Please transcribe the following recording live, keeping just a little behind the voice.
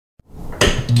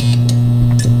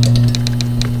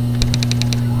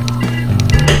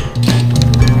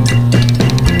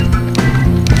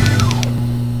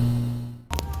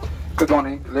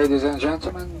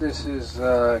this is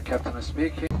Captain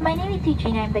speaking. My name is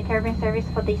Eugene. I'm the cabin service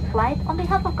for this flight. On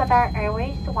behalf of Qatar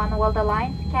Airways, One World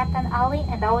Alliance, Captain Ali,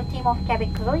 and our team of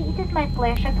cabin crew, it is my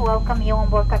pleasure to welcome you on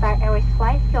board Qatar Airways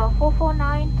flight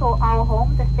QR449 to our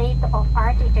home, the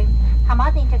state-of-art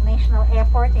Hamad International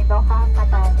Airport in Doha,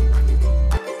 Qatar.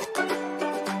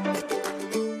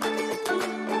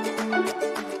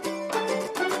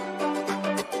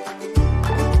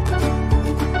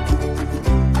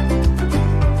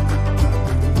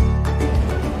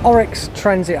 Oryx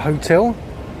Transit Hotel,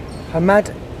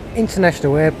 Hamad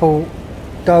International Airport,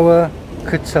 Doha,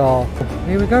 Qatar.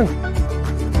 Here we go.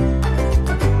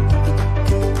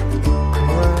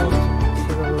 Around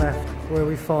to the left where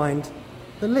we find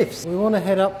the lifts. We want to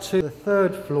head up to the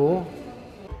 3rd floor.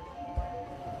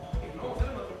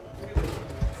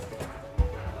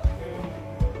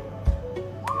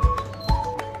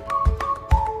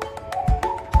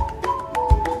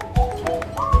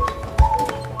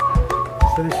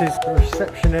 So this is the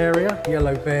reception area,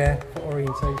 yellow bear for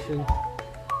orientation.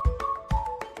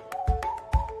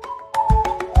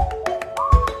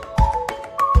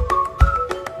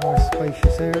 Nice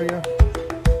spacious area.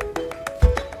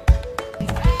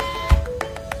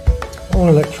 All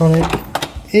electronic.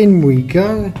 In we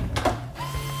go.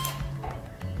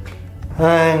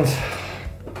 And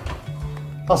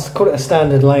I'll call it a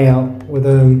standard layout with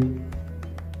the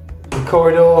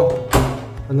corridor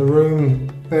and the room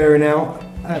bearing out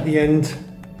at the end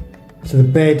to the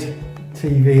bed,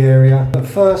 TV area. But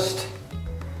first,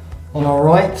 on our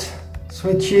right,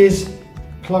 switches,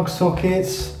 plug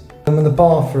sockets, and then the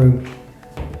bathroom.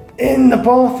 In the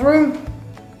bathroom,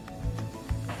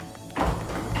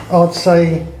 I'd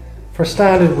say for a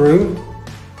standard room,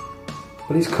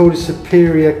 but it's called a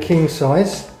superior king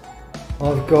size,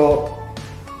 I've got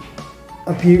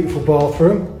a beautiful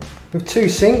bathroom with 2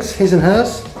 sinks, his and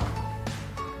hers.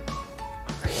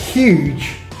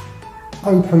 Huge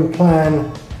open plan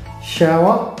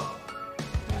shower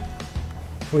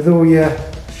with all your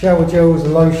shower gels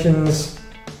and lotions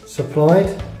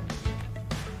supplied,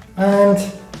 and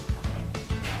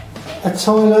a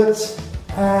toilet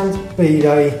and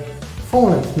bidet,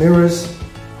 4-length mirrors.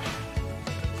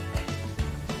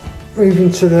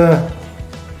 Moving to the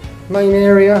main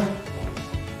area,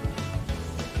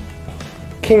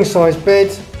 king size bed,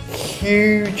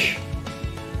 huge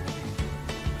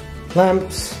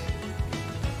lamps,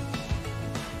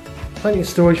 plenty of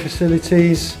storage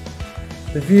facilities.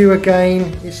 The view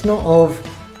again, it's not of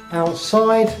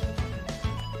outside,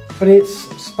 but it's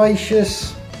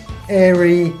spacious,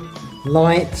 airy,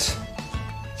 light.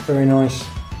 It's very nice.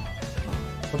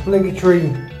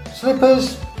 Obligatory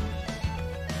slippers,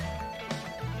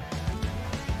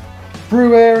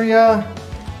 brew area,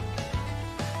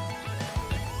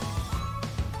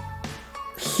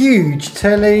 huge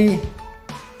telly.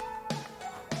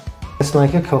 Let's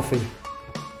make a coffee.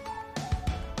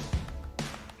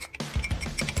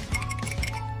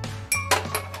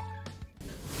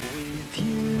 With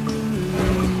you,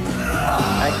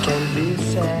 I can be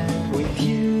sad with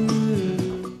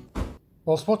you.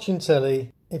 Whilst watching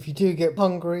telly, if you do get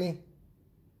hungry,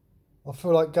 I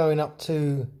feel like going up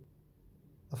to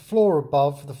the floor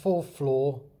above, the 4th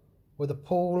floor, where the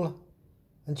pool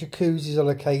and jacuzzis are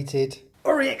located.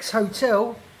 Oryx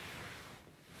Hotel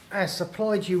has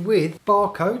supplied you with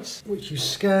barcodes which you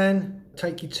scan,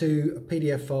 take you to a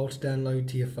PDF file to download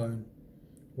to your phone,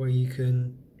 where you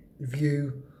can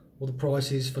view all the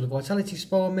prices for the Vitality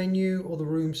Spa menu or the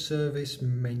room service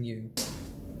menu.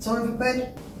 Time for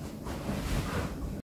bed.